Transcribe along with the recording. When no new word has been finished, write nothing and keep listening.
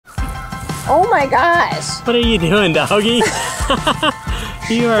Oh my gosh. What are you doing, doggy?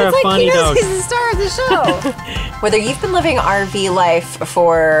 You are a funny dog. He's the star of the show. Whether you've been living RV life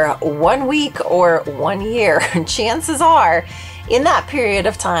for 1 week or 1 year, chances are in that period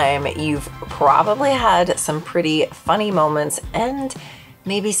of time, you've probably had some pretty funny moments and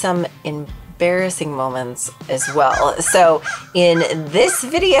maybe some embarrassing moments as well. So in this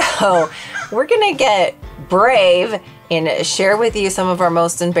video, we're gonna get brave and share with you some of our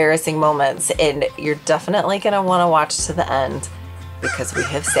most embarrassing moments, and you're definitely gonna wanna watch to the end because we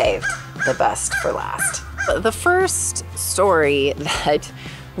have saved the best for last. The first story that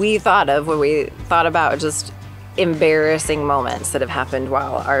we thought of when we thought about just embarrassing moments that have happened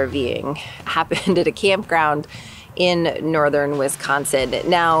while RVing happened at a campground in northern Wisconsin.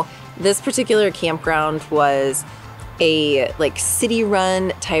 Now, this particular campground was a like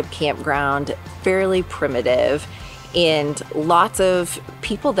city-run type campground, fairly primitive, and lots of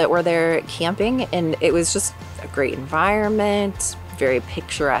people that were there camping, and it was just a great environment, very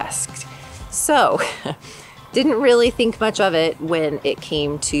picturesque. So, didn't really think much of it when it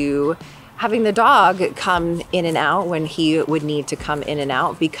came to having the dog come in and out when he would need to come in and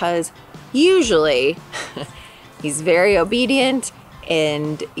out, because usually he's very obedient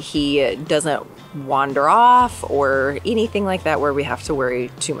and he doesn't wander off or anything like that where we have to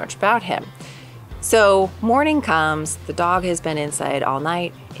worry too much about him. So morning comes, the dog has been inside all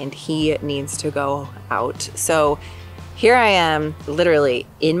night and he needs to go out. So here I am, literally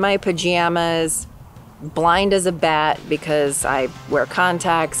in my pajamas, blind as a bat because I wear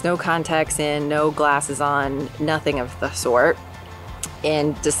contacts, no contacts in, no glasses on, nothing of the sort,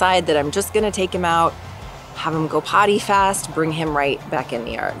 and decide that I'm just gonna take him out, have him go potty fast, bring him right back in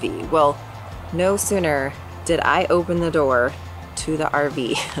the RV. Well, no sooner did I open the door to the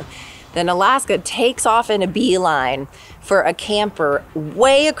RV than Alaska takes off in a beeline for a camper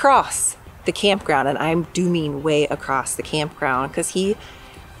way across the campground, and I do mean way across the campground, because he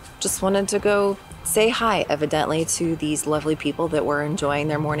just wanted to go say hi, evidently, to these lovely people that were enjoying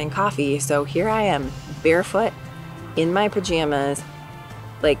their morning coffee. So here I am, barefoot, in my pajamas,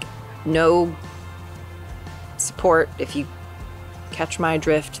 like no support, if you catch my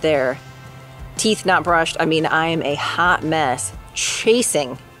drift there. Teeth not brushed. I mean, I am a hot mess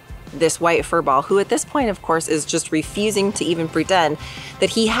chasing this white furball, who at this point, of course, is just refusing to even pretend that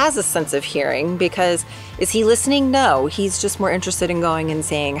he has a sense of hearing, because is he listening? No, he's just more interested in going and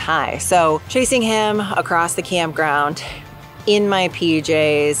saying hi. So chasing him across the campground in my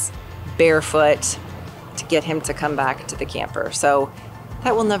PJs, barefoot, to get him to come back to the camper. So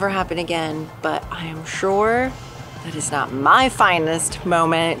that will never happen again, but I am sure that is not my finest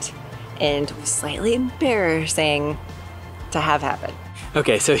moment and slightly embarrassing to have happen.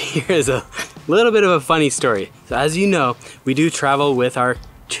 Okay, so here's a little bit of a funny story. So as you know, we do travel with our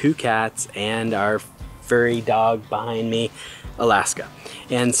 2 cats and our furry dog behind me, Alaska.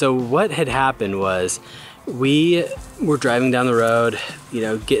 And so what had happened was we were driving down the road, you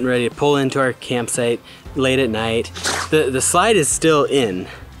know, getting ready to pull into our campsite late at night. The slide is still in,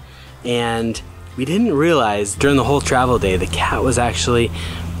 and we didn't realize during the whole travel day the cat was actually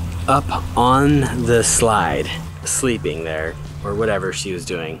up on the slide, sleeping there, or whatever she was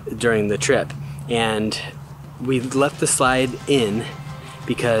doing during the trip. And we left the slide in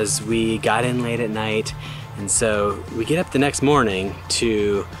because we got in late at night, and so we get up the next morning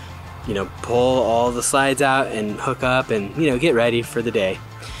to, you know, pull all the slides out and hook up and, you know, get ready for the day.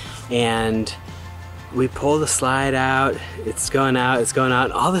 And we pull the slide out, it's going out,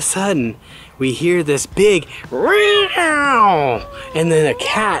 and all of a sudden we hear this big meow, and then a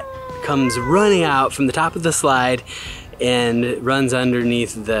cat comes running out from the top of the slide and runs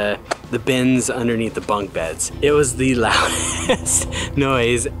underneath the bins underneath the bunk beds. It was the loudest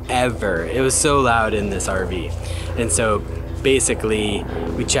noise ever. It was so loud in this RV. And so basically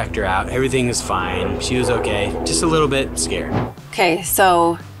we checked her out. Everything was fine. She was okay, just a little bit scared. Okay,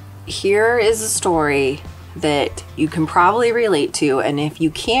 so here is a story that you can probably relate to, and if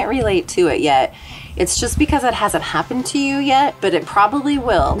you can't relate to it yet, it's just because it hasn't happened to you yet, but it probably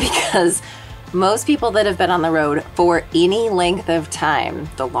will, because most people that have been on the road for any length of time,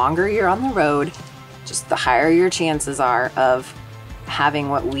 the longer you're on the road, just the higher your chances are of having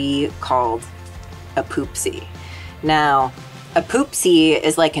what we called a poopsie. Now, a poopsie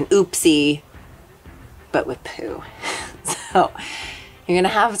is like an oopsie, but with poo. So you're gonna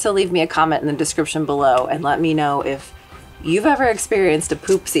have to leave me a comment in the description below and let me know if you've ever experienced a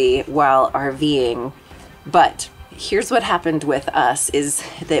poopsie while RVing. But here's what happened with us, is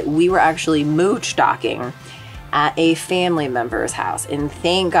that we were actually mooch docking at a family member's house. And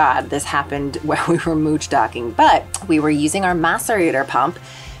thank God this happened while we were mooch docking, but we were using our macerator pump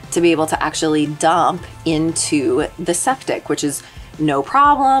to be able to actually dump into the septic, which is no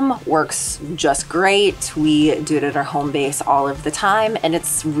problem, works just great. We do it at our home base all of the time, and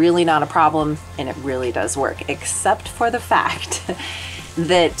it's really not a problem, and it really does work, except for the fact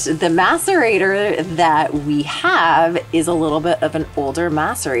that the macerator that we have is a little bit of an older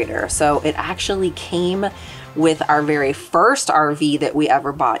macerator. So it actually came with our very first RV that we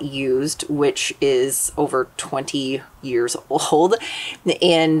ever bought used, which is over 20 years old.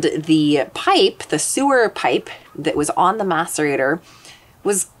 And the pipe, the sewer pipe that was on the macerator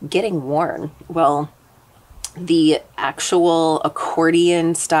was getting worn. Well, the actual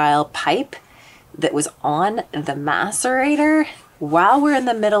accordion style pipe that was on the macerator, while we're in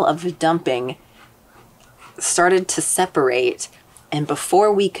the middle of dumping, started to separate. And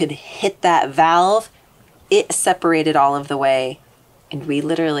before we could hit that valve, it separated all of the way, and we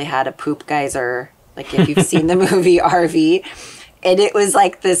literally had a poop geyser, like if you've seen the movie RV. And it was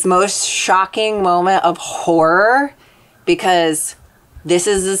like this most shocking moment of horror, because this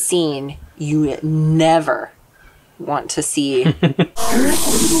is a scene you never want to see. Shut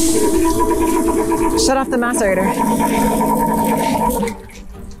off the macerator.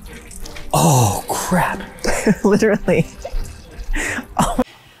 Oh, crap. Literally. Oh.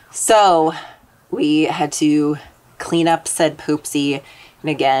 So we had to clean up said poopsie. And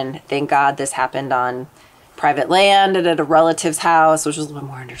again, thank God this happened on private land and at a relative's house, which was a little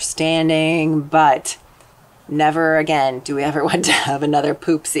more understanding, but never again do we ever want to have another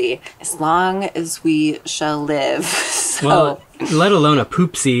poopsie as long as we shall live. So, well, let alone a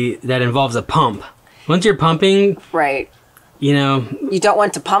poopsie that involves a pump. Once you're pumping, right, you know, you don't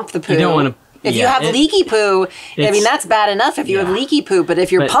want to pump the poo. You don't want to. If you have leaky poo, I mean, that's bad enough if you have leaky poo, but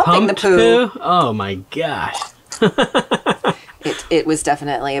if you're pumping the poo, oh my gosh. it was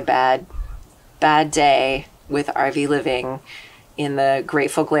definitely a bad day with RV living in the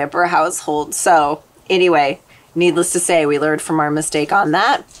grateful Glamper household. So anyway, needless to say, we learned from our mistake on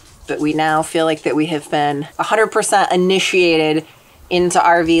that, but we now feel like that we have been 100% initiated into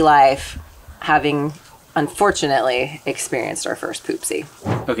RV life, having unfortunately experienced our first poopsie.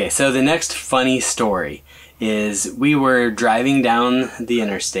 Okay, so the next funny story is we were driving down the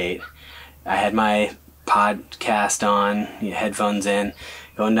interstate. I had my podcast on, headphones in,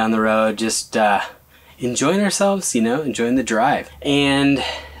 going down the road, just enjoying ourselves, enjoying the drive. And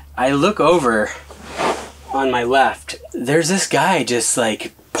I look over on my left, there's this guy just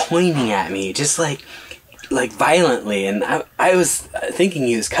like pointing at me, just like violently, and I was thinking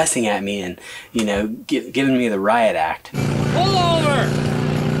he was cussing at me and, giving me the riot act. Pull over!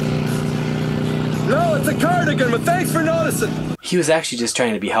 No, it's a cardigan, but thanks for noticing. He was actually just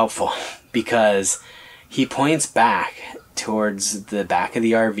trying to be helpful, because he points back towards the back of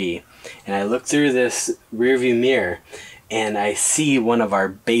the RV, and I look through this rearview mirror, and I see one of our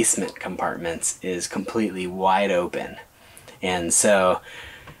basement compartments is completely wide open. And so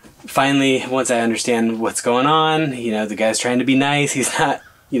finally, once I understand what's going on, the guy's trying to be nice. He's not,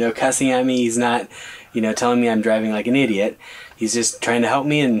 cussing at me. He's not, telling me I'm driving like an idiot. He's just trying to help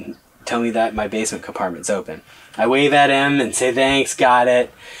me and tell me that my basement compartment's open. I wave at him and say, thanks, got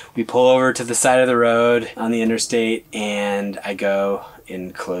it. We pull over to the side of the road on the interstate, and I go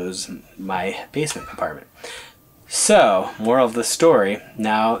and close my basement compartment. So, moral of the story,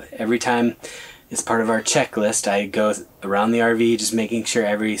 now every time it's part of our checklist, I go around the RV just making sure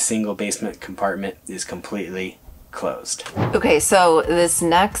every single basement compartment is completely closed. Okay, so this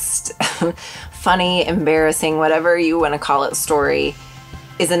next funny, embarrassing, whatever you want to call it, story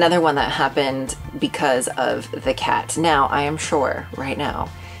is another one that happened because of the cat. Now, I am sure right now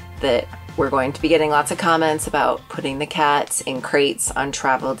that we're going to be getting lots of comments about putting the cats in crates on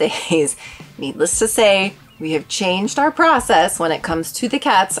travel days. Needless to say, we have changed our process when it comes to the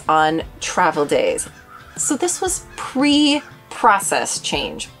cats on travel days. So this was pre-process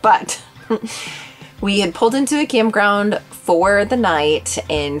change, but we had pulled into a campground for the night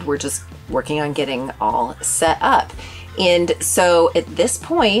and we're just working on getting all set up. And so at this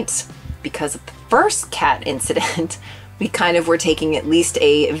point, because of the first cat incident, we kind of were taking at least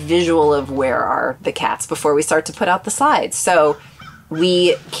a visual of where are the cats before we start to put out the slides. So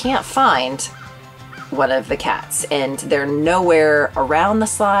we can't find one of the cats, and they're nowhere around the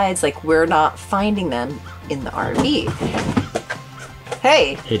slides. Like, we're not finding them in the RV.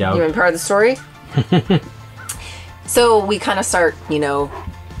 Hey dog. You want part of the story? So we kind of start,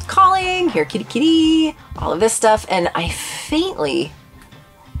 calling, here kitty kitty, all of this stuff, and I faintly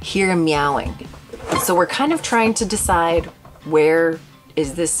hear him meowing. So we're kind of trying to decide, where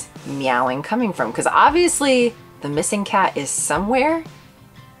is this meowing coming from? Because obviously the missing cat is somewhere,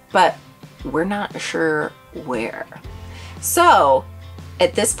 but we're not sure where. So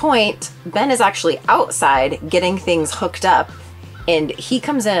At this point, Ben is actually outside getting things hooked up, and he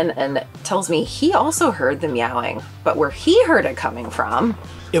comes in and tells me he also heard the meowing, but where he heard it coming from,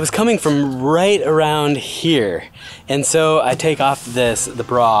 it was coming from right around here. And so I take off the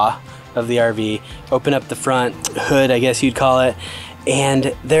bra of the RV, open up the front hood, I guess you'd call it,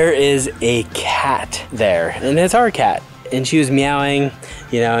 and there is a cat there, and it's our cat, and she was meowing,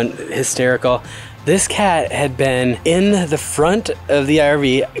 you know, and hysterical. This cat had been in the front of the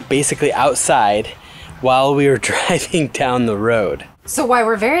RV, basically outside, while we were driving down the road. So while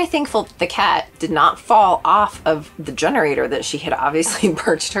we're very thankful the cat did not fall off of the generator that she had obviously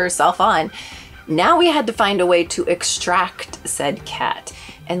perched herself on, now we had to find a way to extract said cat.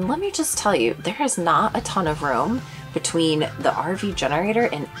 And let me just tell you, there is not a ton of room between the RV generator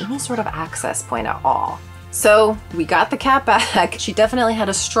and any sort of access point at all. So we got the cat back. She definitely had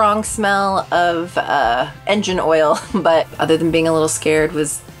a strong smell of engine oil, but other than being a little scared,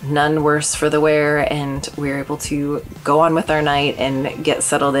 was none worse for the wear, and we were able to go on with our night and get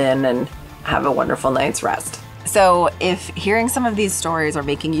settled in and have a wonderful night's rest. So if hearing some of these stories are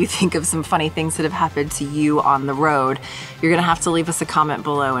making you think of some funny things that have happened to you on the road, you're gonna have to leave us a comment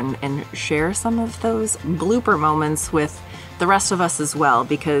below and share some of those blooper moments with the rest of us as well,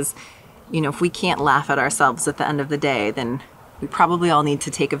 because, you know, if we can't laugh at ourselves at the end of the day, then we probably all need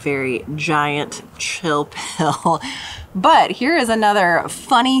to take a very giant chill pill. But here is another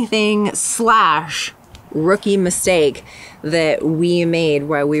funny thing / rookie mistake that we made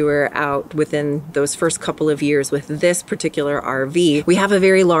while we were out within those first couple of years with this particular RV. We have a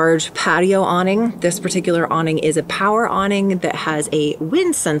very large patio awning. This particular awning is a power awning that has a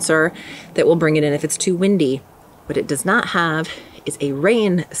wind sensor that will bring it in if it's too windy. What it does not have is a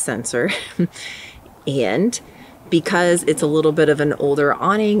rain sensor. And because it's a little bit of an older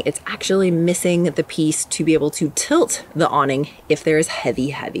awning, it's actually missing the piece to be able to tilt the awning if there's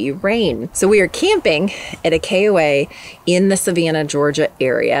heavy, heavy rain. So we are camping at a KOA in the Savannah, Georgia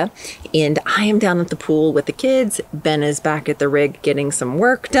area, and I am down at the pool with the kids. Ben is back at the rig getting some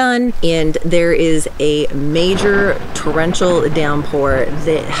work done, and there is a major torrential downpour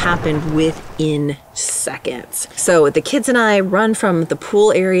that happened within seconds. So the kids and I run from the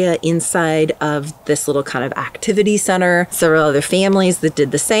pool area inside of this little kind of activity center, several other families that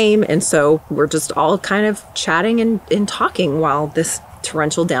did the same. And so we're just all kind of chatting and talking while this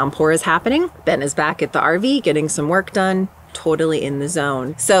torrential downpour is happening. Ben is back at the RV getting some work done, totally in the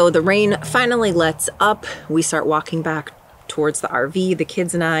zone. So the rain finally lets up. We start walking back towards the RV, the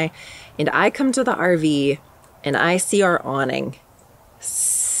kids and I come to the RV and I see our awning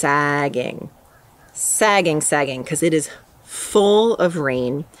sagging, because it is full of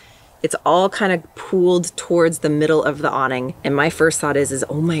rain. It's all kind of pooled towards the middle of the awning. And my first thought is,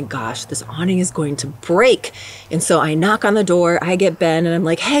 oh my gosh, this awning is going to break. And so I knock on the door, I get Ben, and I'm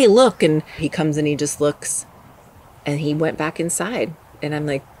like, hey, look. And he comes and he just looks, and he went back inside. And I'm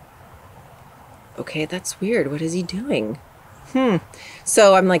like, okay, that's weird. What is he doing?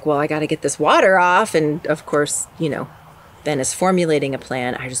 So I'm like, well, I got to get this water off. And of course, you know, Ben is formulating a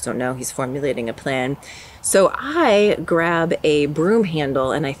plan. I just don't know. He's formulating a plan. So I grab a broom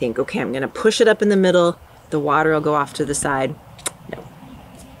handle and I think, okay, I'm going to push it up in the middle. The water will go off to the side. No,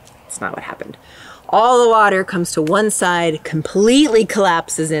 that's not what happened. All the water comes to one side, completely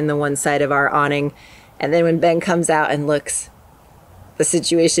collapses in the one side of our awning. And then when Ben comes out and looks, the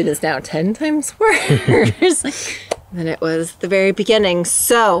situation is now 10 times worse than it was at the very beginning.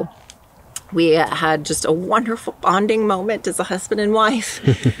 So we had just a wonderful bonding moment as a husband and wife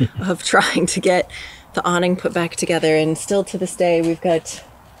of trying to get the awning put back together. And still to this day, we've got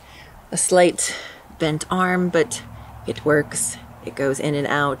a slight bent arm, but it works. It goes in and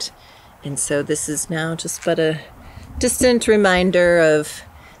out. And so this is now just but a distant reminder of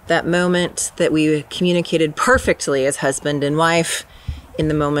that moment that we communicated perfectly as husband and wife in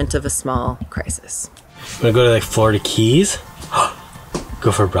the moment of a small crisis. Wanna go to like Florida Keys?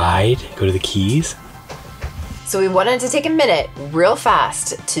 Go for a ride, go to the Keys. So we wanted to take a minute real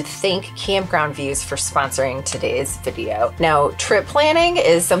fast to thank Campground Views for sponsoring today's video. Now, trip planning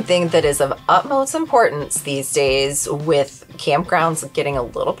is something that is of utmost importance these days, with campgrounds getting a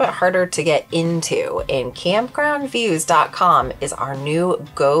little bit harder to get into, and campgroundviews.com is our new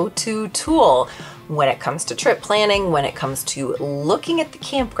go-to tool when it comes to trip planning, when it comes to looking at the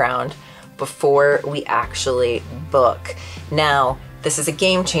campground before we actually book. Now, This is a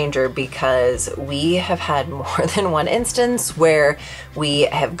game changer because we have had more than one instance where we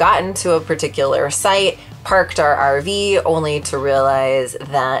have gotten to a particular site, parked our RV, only to realize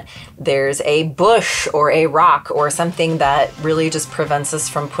that there's a bush or a rock or something that really just prevents us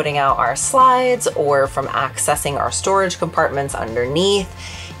from putting out our slides or from accessing our storage compartments underneath.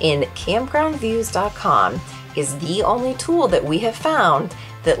 And campgroundviews.com is the only tool that we have found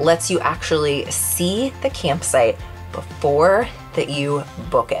that lets you actually see the campsite before that you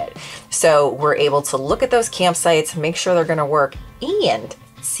book it. So we're able to look at those campsites, make sure they're gonna work, and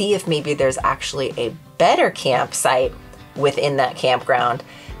see if maybe there's actually a better campsite within that campground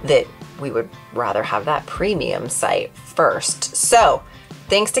that we would rather have that premium site first. So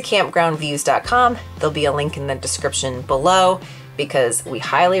thanks to campgroundviews.com. There'll be a link in the description below because we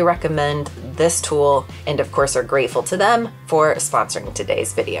highly recommend this tool and of course are grateful to them for sponsoring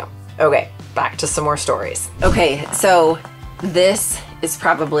today's video. Okay, back to some more stories. Okay, so this is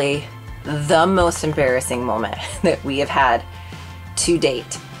probably the most embarrassing moment that we have had to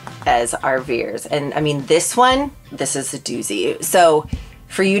date as RVers. And I mean, this is a doozy. So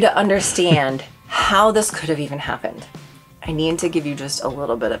for you to understand how this could have even happened, I need to give you just a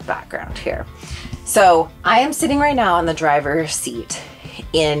little bit of background here. So I am sitting right now in the driver's seat,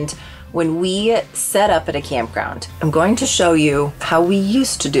 and when we set up at a campground, I'm going to show you how we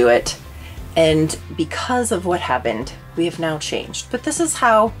used to do it. And because of what happened, we have now changed, but this is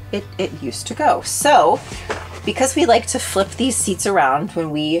how it used to go. So because we like to flip these seats around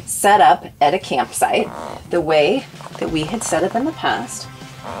when we set up at a campsite, the way that we had set up in the past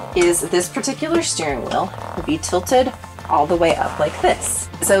is this particular steering wheel would be tilted all the way up like this.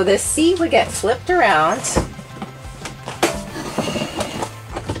 So this seat would get flipped around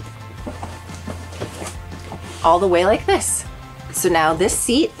all the way like this. So now this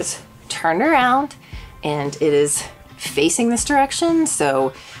seat is turned around and it is facing this direction. So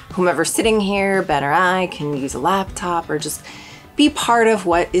whomever's sitting here, Ben or I, can use a laptop or just be part of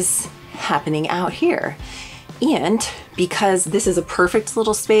what is happening out here. And because this is a perfect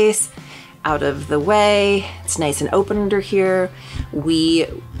little space, out of the way, it's nice and open under here, we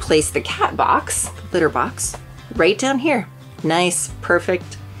place the cat box, litter box, right down here. Nice,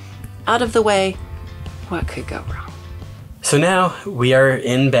 perfect, out of the way. What could go wrong? So now we are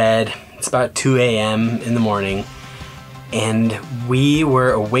in bed. It's about 2 a.m. in the morning, and we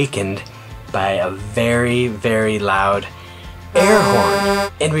were awakened by a very, very loud air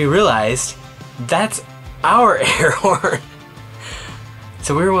horn. And we realized that's our air horn.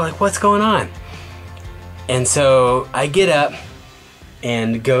 So we were like, what's going on? And so I get up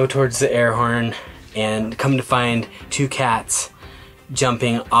and go towards the air horn and come to find two cats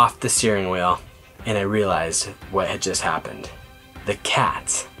jumping off the steering wheel. And I realized what had just happened. The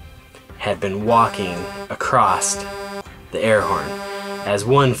cats had been walking across the air horn. As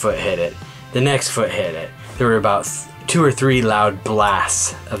one foot hit it, the next foot hit it. There were about 2 or 3 loud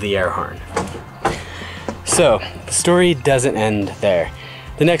blasts of the air horn. So the story doesn't end there.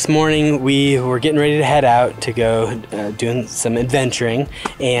 The next morning we were getting ready to head out to go doing some adventuring,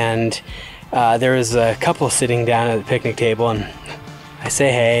 and there was a couple sitting down at the picnic table, and I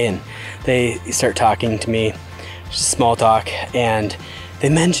say hey, and they start talking to me, just small talk, and they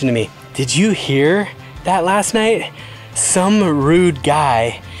mentioned to me, did you hear that last night? Some rude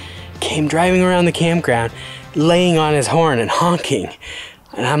guy came driving around the campground, laying on his horn and honking.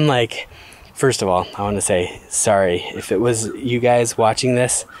 And I'm like, first of all, I want to say sorry. If it was you guys watching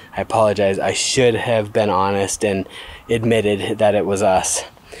this, I apologize. I should have been honest and admitted that it was us,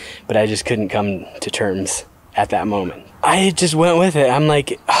 but I just couldn't come to terms at that moment. I just went with it. I'm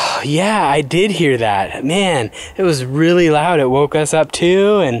like, oh, yeah, I did hear that. Man, it was really loud. It woke us up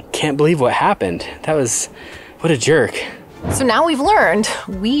too, and can't believe what happened. What a jerk. So now we've learned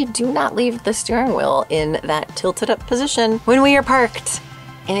we do not leave the steering wheel in that tilted up position when we are parked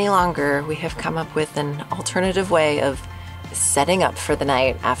any longer. We have come up with an alternative way of setting up for the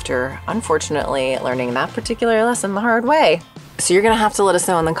night after unfortunately learning that particular lesson the hard way. So you're gonna have to let us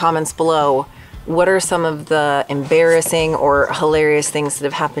know in the comments below, what are some of the embarrassing or hilarious things that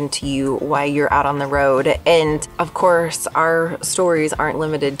have happened to you while you're out on the road? And of course, our stories aren't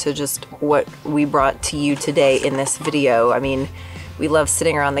limited to just what we brought to you today in this video. I mean, we love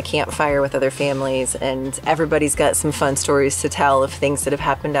sitting around the campfire with other families, and everybody's got some fun stories to tell of things that have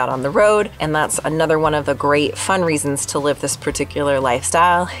happened out on the road. And that's another one of the great fun reasons to live this particular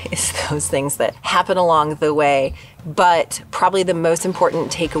lifestyle, is those things that happen along the way. But probably the most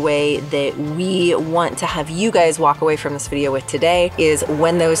important takeaway that we want to have you guys walk away from this video with today is,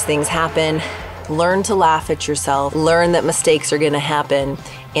 when those things happen, learn to laugh at yourself, learn that mistakes are gonna happen,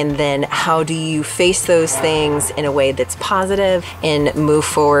 And then how do you face those things in a way that's positive and move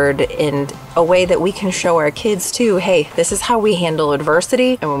forward in a way that we can show our kids too, hey, this is how we handle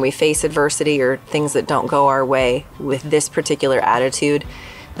adversity. And when we face adversity or things that don't go our way with this particular attitude,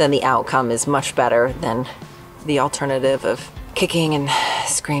 then the outcome is much better than the alternative of kicking and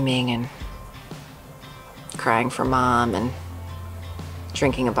screaming and crying for mom and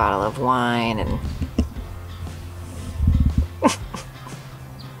drinking a bottle of wine and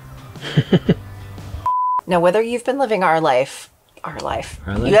now, whether you've been living our life,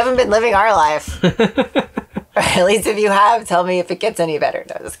 you haven't been living our life. Or at least if you have, tell me if it gets any better.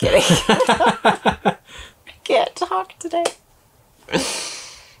 No, just kidding. I can't talk today.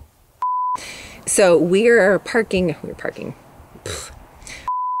 So we're parking.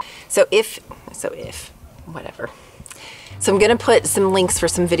 So whatever. So I'm going to put some links for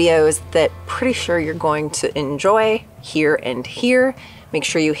some videos that pretty sure you're going to enjoy here and here. Make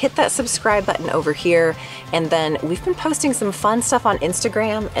sure you hit that subscribe button over here. And then we've been posting some fun stuff on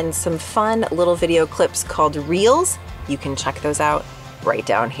Instagram and some fun little video clips called Reels. You can check those out right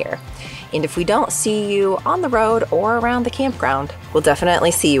down here. And if we don't see you on the road or around the campground, we'll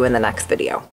definitely see you in the next video.